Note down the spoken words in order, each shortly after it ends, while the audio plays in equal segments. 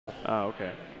Oh,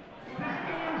 okay.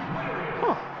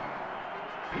 Huh.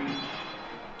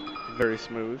 Very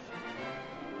smooth.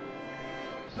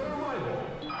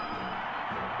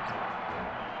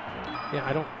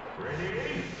 Yeah,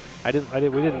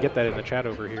 we didn't get that in the chat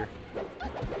over here.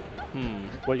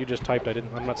 What you just typed,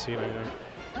 I'm not seeing anything.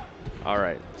 All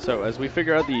right. So as we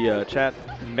figure out the chat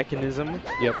mechanism,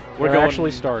 yep, we're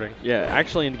actually starting. Yeah,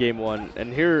 actually in game 1,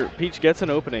 and here Peach gets an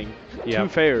opening, yep. 2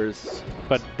 fairs,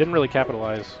 but didn't really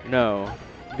capitalize. No.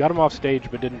 Got him off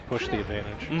stage, but didn't push the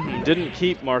advantage. Didn't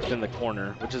keep Marth in the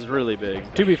corner, which is really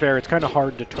big. To be fair, it's kind of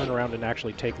hard to turn around and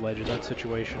actually take ledge in that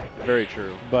situation. Very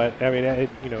true. But I mean,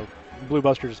 you know,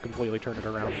 BlueBuster just completely turned it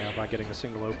around now by getting a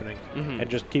single opening and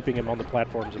just keeping him on the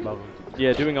platforms above him.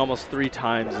 Yeah, doing almost 3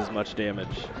 times as much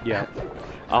damage. Yeah.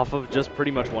 Off of just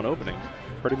pretty much 1 opening.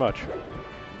 Pretty much.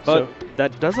 But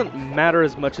that doesn't matter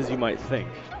as much as you might think.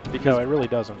 Because, no, it really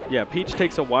doesn't. Yeah, Peach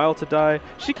takes a while to die.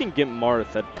 She can get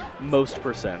Marth at most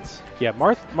percents. Yeah,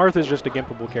 Marth is just a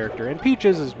gimpable character. And Peach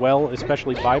is as well,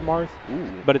 especially by Marth.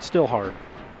 But it's still hard.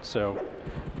 So,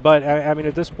 but I mean,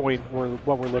 at this point,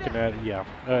 what we're looking at, yeah,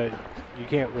 you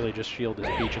can't really just shield this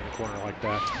Peach in the corner like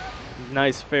that.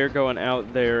 Nice fair going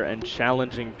out there and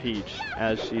challenging Peach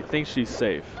as she thinks she's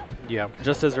safe. Yeah.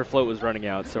 Just as her float was running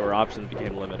out, so her options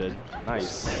became limited.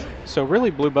 Nice. So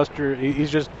really, BlueBuster,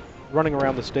 he's just running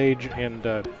around the stage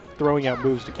and throwing out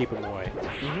moves to keep him away.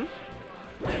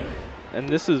 And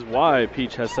this is why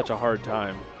Peach has such a hard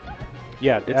time.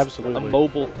 Yeah, it's absolutely. A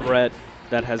mobile threat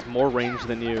that has more range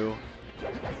than you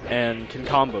and can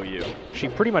combo you. She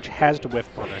pretty much has to whiff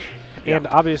punish. Yeah. And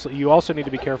obviously, you also need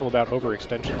to be careful about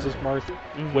overextensions as Marth,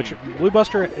 which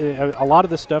BlueBuster, a lot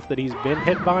of the stuff that he's been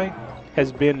hit by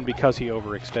has been because he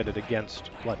overextended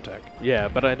against Blendtec. Yeah,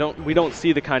 but we don't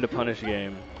see the kind of punish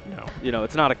game. No. You know,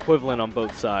 it's not equivalent on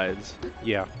both sides.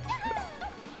 Yeah.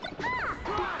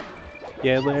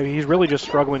 Yeah, he's really just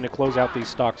struggling to close out these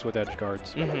stocks with edge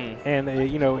guards.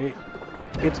 And, you know,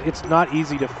 it's not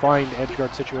easy to find edge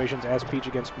guard situations as Peach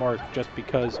against Marth just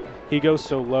because he goes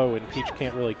so low and Peach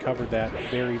can't really cover that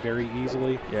very, very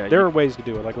easily. Yeah, there are ways to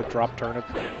do it, like with drop turnip.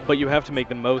 But you have to make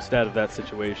the most out of that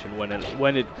situation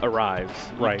when it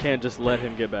arrives. Right. You can't just let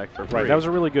him get back for free. Right, that was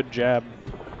a really good jab.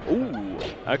 Ooh,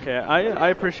 okay. I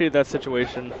appreciate that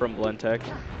situation from Blendtec.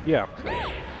 Yeah.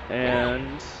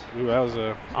 And... Ooh, that was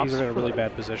he's in a really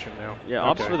bad position now. Yeah,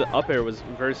 ops for the up air was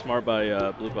very smart by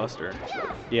BlueBuster.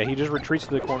 Yeah, he just retreats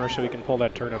to the corner so he can pull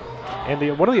that turnip.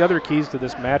 And one of the other keys to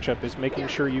this matchup is making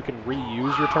sure you can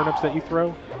reuse your turnips that you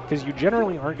throw, because you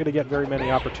generally aren't going to get very many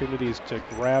opportunities to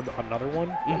grab another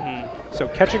one. So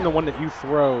catching the one that you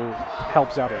throw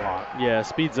helps out a lot. Yeah,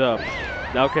 speeds up.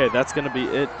 Okay, that's going to be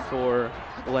it for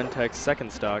Blendtec's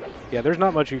second stock. Yeah, there's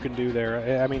not much you can do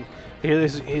there. I mean,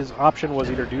 his option was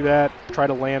either do that, try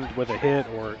to land with a hit,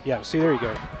 or, yeah, see, there you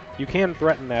go. You can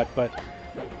threaten that, but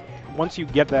once you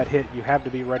get that hit, you have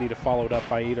to be ready to follow it up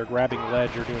by either grabbing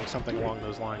ledge or doing something along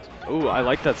those lines. Ooh, I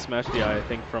like that smash DI, I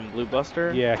think, from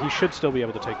BlueBuster. Yeah, he should still be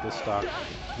able to take this stock.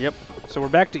 Yep. So we're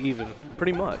back to even.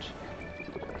 Pretty much.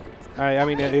 I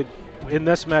mean, in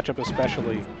this matchup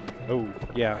especially, oh,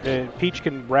 yeah, Peach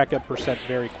can rack up percent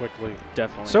very quickly.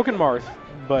 Definitely. So can Marth,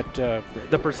 but...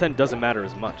 the percent doesn't matter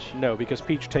as much. No, because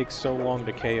Peach takes so long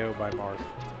to KO by Marth.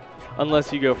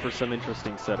 Unless you go for some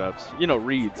interesting setups. You know,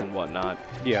 reads and whatnot.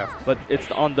 Yeah. But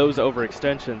it's on those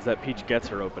overextensions that Peach gets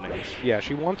her openings. Yeah,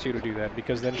 she wants you to do that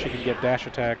because then she can get dash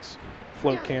attacks,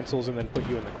 float cancels, and then put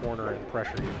you in the corner and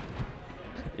pressure you.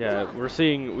 Yeah, we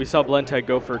saw Blendtec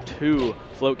go for 2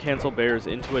 float cancel bears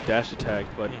into a dash attack,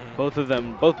 but both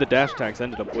the dash attacks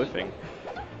ended up whiffing.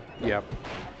 Yeah.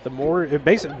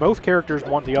 Both characters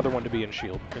want the other one to be in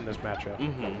shield in this matchup.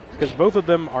 Because both of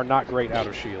them are not great out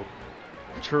of shield.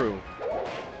 True.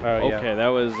 Okay, that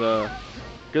was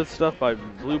good stuff by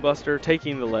BlueBuster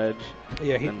taking the ledge.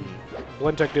 Yeah,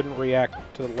 Blendtec didn't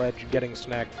react to the ledge getting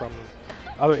snagged from him.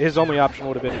 His only option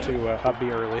would have been to up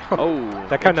B early. Oh,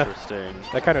 that kind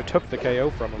of took the KO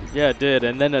from him. Yeah, it did,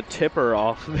 and then a tipper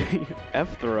off the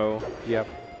F throw. Yep.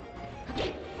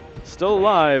 Still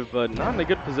alive, but not in a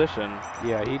good position.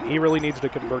 Yeah, he really needs to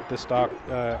convert this stock.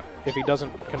 If he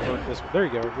doesn't convert this, there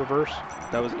you go, reverse.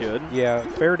 That was good. Yeah,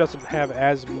 Fair doesn't have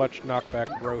as much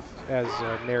knockback growth as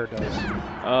Nair does.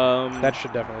 That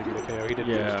should definitely be the KO. He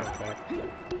didn't get his knockback.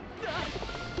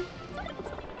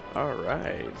 All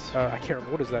right. I can't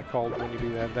remember. What is that called when you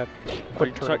do that? That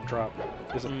quick turn drop.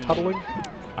 Is it tuttling?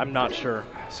 I'm not sure.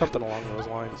 Something along those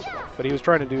lines. But he was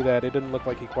trying to do that. It didn't look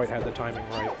like he quite had the timing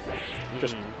right.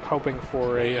 Just hoping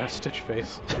for a stitch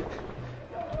face.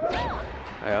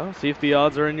 Well, see if the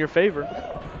odds are in your favor.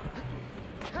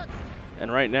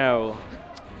 And right now,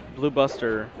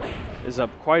 BlueBuster is up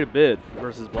quite a bit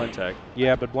versus Blendtec.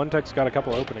 Yeah, but Blendtec's got a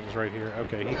couple openings right here.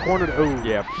 Okay, he cornered. Oh,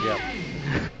 yeah.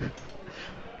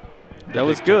 That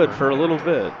was good for a little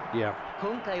bit. Yeah.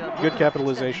 Good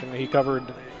capitalization. He covered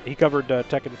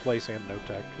tech in place and no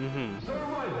tech.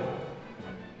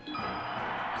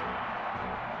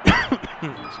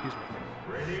 Excuse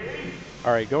me.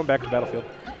 All right, going back to Battlefield.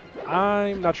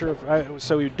 I'm not sure if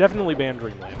so. We definitely banned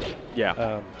Dreamland.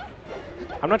 Yeah.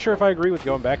 I'm not sure if I agree with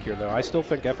going back here though. I still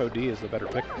think FOD is the better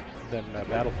pick than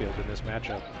Battlefield in this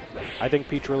matchup. I think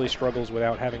Peach really struggles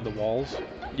without having the walls.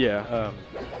 Yeah.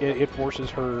 It forces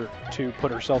her to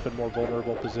put herself in more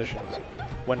vulnerable positions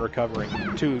when recovering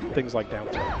to things like down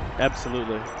tilt.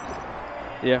 Absolutely.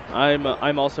 Yeah,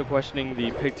 I'm also questioning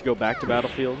the pick to go back to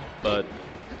Battlefield, but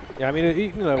yeah, I mean,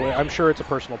 you know, I'm sure it's a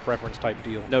personal preference type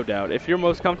deal. No doubt. If you're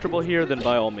most comfortable here, then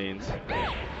by all means,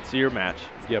 it's your match.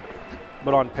 Yep.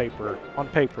 But on paper, I'm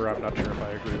not sure if I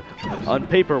agree with the choice. On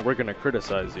paper, we're gonna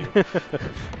criticize you. A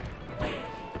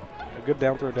good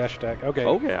down throw dash attack. Okay.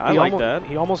 Okay, I like that.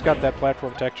 He almost got that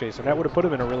platform tech chase, and that would have put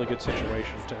him in a really good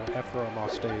situation to F-throw him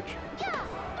off stage.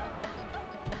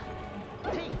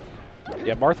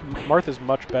 Yeah, Marth is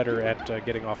much better at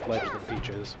getting off ledge than Peach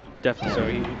is.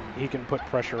 Definitely. So he can put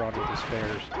pressure on with his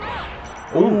fares.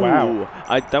 Oh, wow.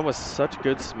 That was such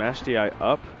good smash DI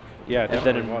up. Yeah, and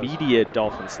then immediate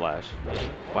dolphin slash.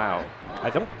 Wow.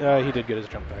 He did get his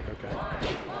jump back.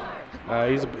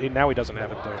 Okay. Now he doesn't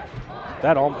have it though.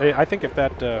 I think if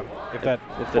the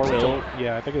tilt,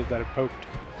 yeah, I think if that had poked,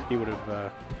 he would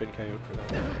have been KO'd for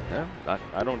that. Yeah,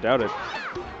 I don't doubt it.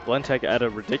 Blendtec at a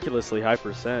ridiculously high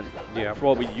percent. Yeah. For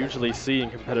what we usually see in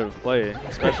competitive play,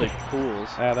 especially pools.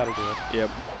 Yeah, that'll do it.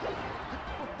 Yep.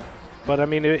 But I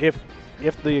mean, if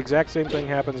the exact same thing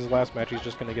happens as last match, he's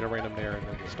just going to get a random nair and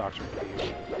then the stocks are going to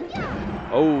be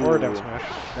Oh. Or a down smash.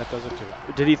 That does it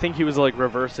too. Did he think he was like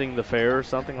reversing the fair or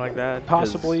something like that?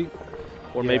 Possibly.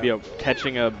 Or maybe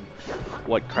catching a,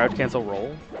 crouch cancel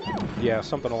roll? Yeah,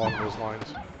 something along those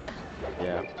lines.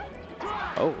 Yeah.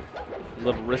 Oh. A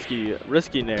little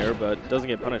risky nair, but doesn't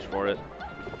get punished for it.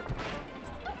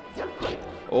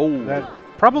 Oh. That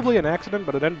probably an accident,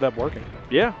 but it ended up working.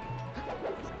 Yeah.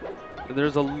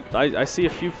 I see a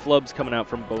few flubs coming out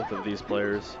from both of these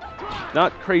players.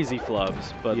 Not crazy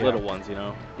flubs, but little ones, you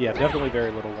know? Yeah, definitely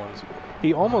very little ones.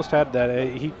 He almost had that.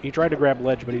 He tried to grab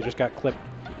ledge, but he just got clipped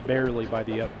barely by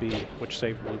the up B, which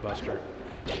saved BlueBuster.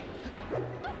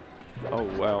 Oh,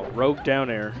 wow. Rogue down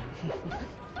air.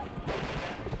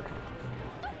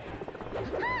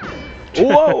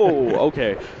 Whoa!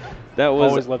 Okay. That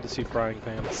was... Always love to see frying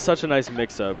pans. Such a nice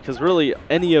mix-up, because really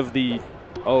any of the...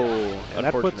 Oh, and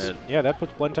unfortunate. That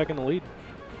puts Blendtec in the lead.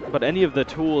 But any of the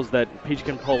tools that Peach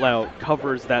can pull out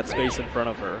covers that space in front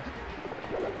of her.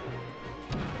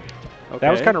 Okay.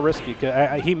 That was kind of risky.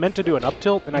 He meant to do an up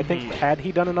tilt, and I think had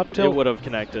he done an up tilt, it would have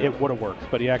connected. It would have worked,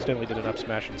 but he accidentally did an up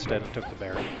smash instead and took the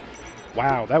bear.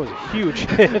 Wow, that was a huge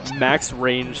hit. Max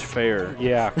range fair.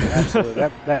 Yeah, absolutely.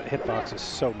 that hitbox is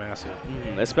so massive.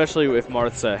 Especially if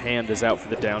Marth's hand is out for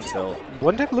the down tilt.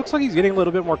 Blendtec looks like he's getting a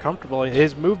little bit more comfortable.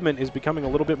 His movement is becoming a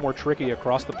little bit more tricky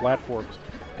across the platforms,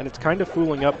 and it's kind of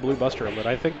fooling up BlueBuster a little.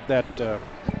 I think that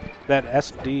that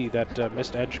SD, that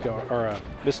missed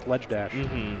missed ledge dash,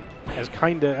 has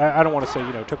kind of, I don't want to say,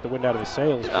 took the wind out of his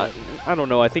sails. But I don't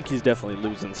know. I think he's definitely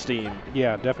losing steam.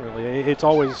 Yeah, definitely. It's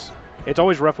always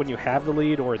rough when you have the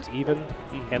lead or it's even,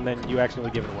 and then you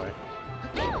accidentally give it away.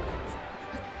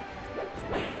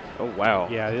 Oh wow!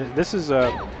 Yeah, this is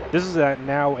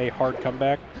now a hard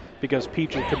comeback because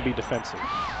Peach can be defensive.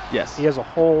 Yes. He has a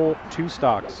whole 2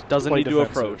 stocks. Doesn't need to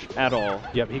approach at all.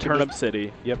 Yep. Turnip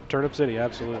City. Yep. Turnip City.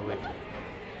 Absolutely.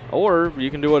 Or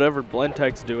you can do whatever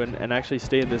Blendtec's doing and actually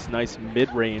stay in this nice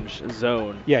mid-range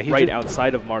zone, right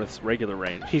outside of Marth's regular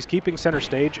range. He's keeping center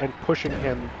stage and pushing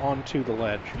him onto the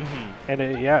ledge. And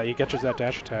he catches that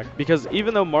dash attack. Because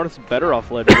even though Marth's better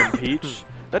off ledge than Peach,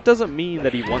 that doesn't mean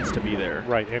that he wants to be there.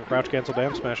 Right, and crouch cancel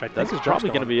down smash, I think that's probably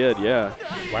going to be it, yeah.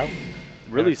 Wow.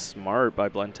 Really smart by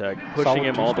Blendtec, pushing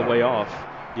him all the way off.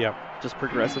 Yeah. Just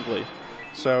progressively.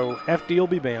 So FD will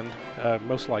be banned,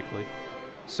 most likely.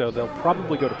 So they'll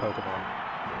probably go to Pokemon.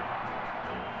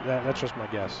 That's just my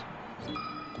guess.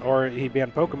 Or he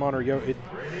banned Pokemon or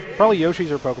probably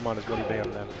Yoshi's or Pokemon is what he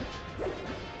banned then.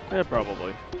 Yeah,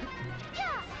 probably.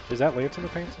 Is that Lance in the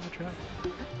pants in the chat?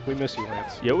 We miss you,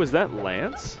 Lance. Yo, is that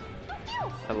Lance?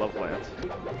 I love Lance.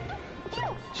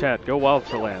 Chat, go wild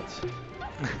for Lance.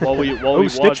 While we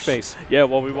Stitch face. Yeah,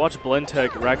 while we watch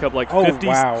Blendtec rack up like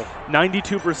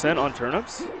 92% on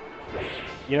turnips.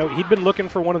 He'd been looking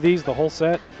for one of these the whole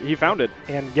set. He found it.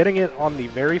 And getting it on the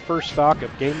very first stock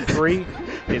of Game 3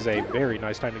 is a very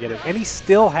nice time to get it. And he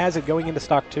still has it going into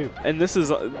stock 2. And this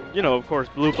is, you know, of course,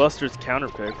 BlueBuster's counter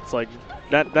pick. It's like,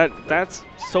 that's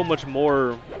so much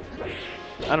more,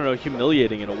 I don't know,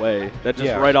 humiliating in a way. That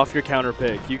just right off your counter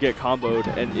pick, you get comboed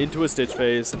and into a Stitch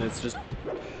Phase, and it's just,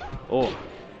 oh.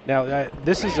 Now,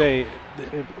 this is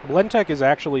Blendtec is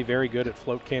actually very good at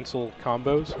float cancel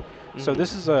combos. So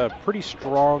this is a pretty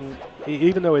strong,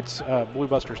 even though it's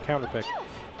BlueBuster's counter pick,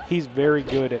 he's very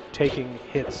good at taking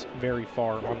hits very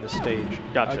far on the stage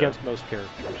against most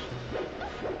characters.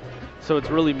 So it's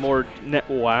really more,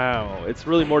 it's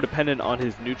really more dependent on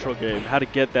his neutral game, how to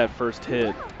get that first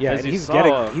hit. Yeah, and he's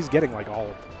getting like all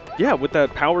of them. Yeah, with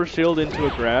that power shield into a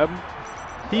grab,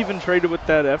 he even traded with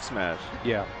that F smash.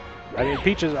 Yeah. I mean,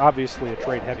 Peach is obviously a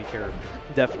trade-heavy character.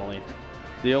 Definitely.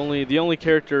 The only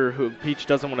character who Peach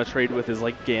doesn't want to trade with is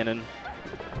like Ganon.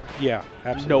 Yeah,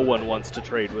 absolutely. No one wants to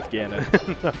trade with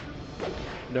Ganon.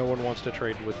 No one wants to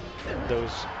trade with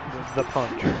the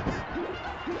punch.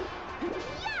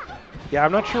 Yeah,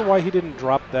 I'm not sure why he didn't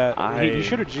drop that. He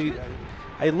should have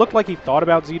it looked like he thought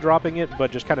about Z dropping it,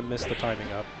 but just kind of missed the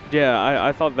timing up. Yeah,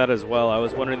 I thought that as well. I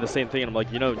was wondering the same thing, and I'm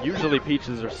like, you know, usually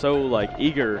Peaches are so like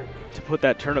eager to put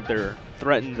that turnip there,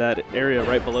 threaten that area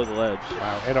right below the ledge.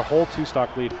 Wow, and a whole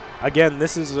 2-stock lead. Again,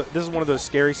 this is one of those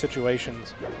scary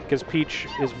situations because Peach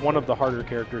is one of the harder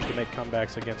characters to make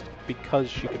comebacks against because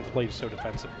she can play so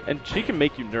defensively. And she can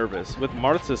make you nervous. With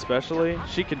Marth especially,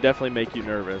 she can definitely make you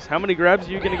nervous. How many grabs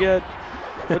are you going to get?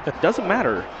 It doesn't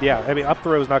matter. Yeah, I mean, up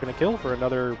throw is not going to kill for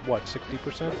another, what,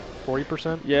 60%?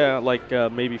 40%? Yeah, like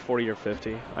maybe 40 or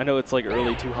 50. I know it's like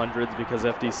early 200s because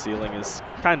FD's ceiling is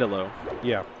kind of low.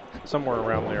 Yeah, somewhere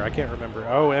around there. I can't remember.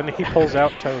 Oh, and he pulls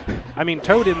out Toad. I mean,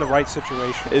 Toad in the right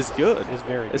situation is good. Is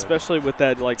very good. Especially with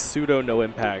that like pseudo no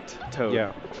impact Toad.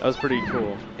 Yeah. That was pretty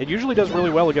cool. It usually does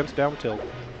really well against down tilt.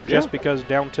 Just because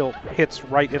down tilt hits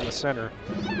right in the center,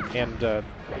 and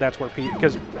that's where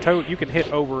because Toad, you can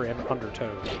hit over and under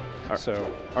Toad.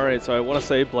 All right, so I want to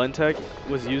say Blendtec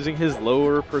was using his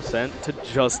lower percent to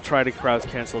just try to crouch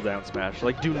cancel down smash,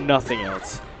 like do nothing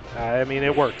else. I mean,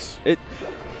 it works.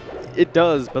 It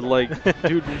does, but like,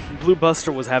 dude,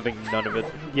 BlueBuster was having none of it.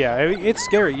 Yeah, I mean, it's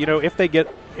scary. You know, if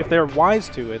they're wise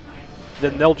to it,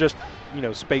 then they'll just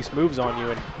space moves on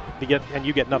you and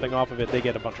you get nothing off of it. They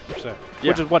get a bunch of percent,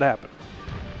 which is what happened.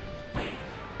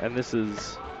 And this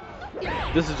is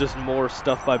just more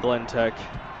stuff by Blendtec.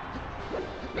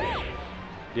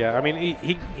 Yeah, I mean,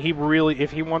 he really, if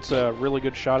he wants a really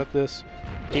good shot at this,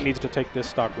 he needs to take this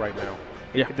stock right now.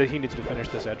 Yeah, he needs to finish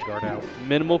this edge guard out.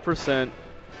 Minimal percent.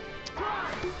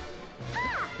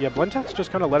 Yeah, Blendtec's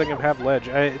just kind of letting him have ledge.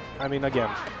 I mean, again,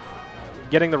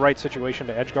 getting the right situation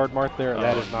to edge guard Marth there,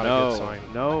 that is not a good sign.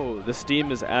 No, the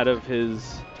steam is out of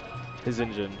his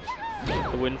engine.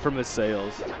 The wind from his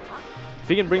sails. If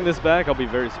he can bring this back, I'll be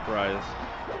very surprised.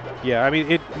 Yeah, I mean,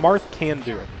 Marth can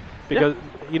do it because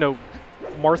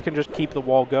Marth can just keep the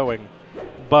wall going.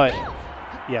 But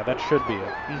yeah, that should be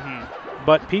it.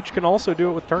 But Peach can also do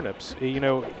it with turnips.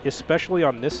 Especially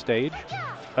on this stage,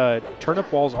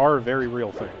 turnip walls are a very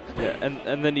real thing. Yeah,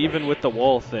 and then even with the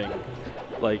wall thing,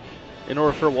 like, in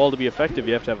order for a wall to be effective,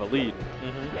 you have to have a lead.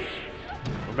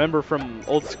 Remember from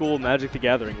old school Magic the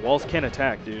Gathering, walls can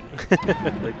attack, dude.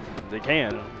 they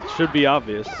can. It should be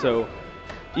obvious. So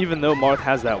even though Marth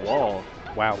has that wall,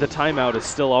 the timeout is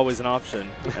still always an option.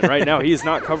 And right now, he is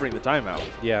not covering the timeout.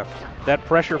 Yeah, that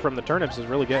pressure from the turnips is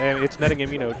really good. I mean, it's netting him,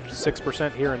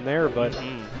 6% here and there, but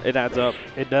it adds up.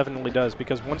 It definitely does,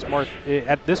 because once Marth,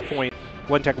 at this point,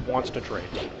 Blendtec wants to trade.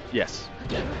 Yes.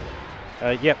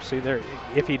 Yep, see there,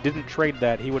 if he didn't trade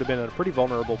that, he would have been in a pretty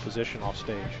vulnerable position off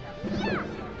stage.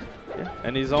 Yeah,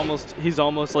 and he's almost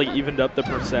like evened up the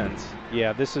percents.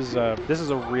 Yeah, this is a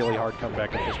really hard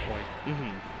comeback at this point.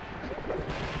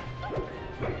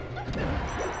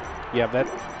 Yeah, that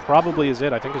probably is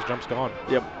it. I think his jump's gone.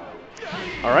 Yep.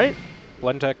 All right.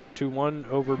 Blendtec 2-1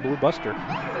 over BlueBuster.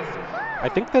 I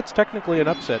think that's technically an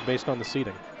upset based on the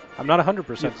seeding. I'm not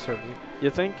 100% certain. You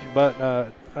think? But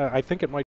I think it might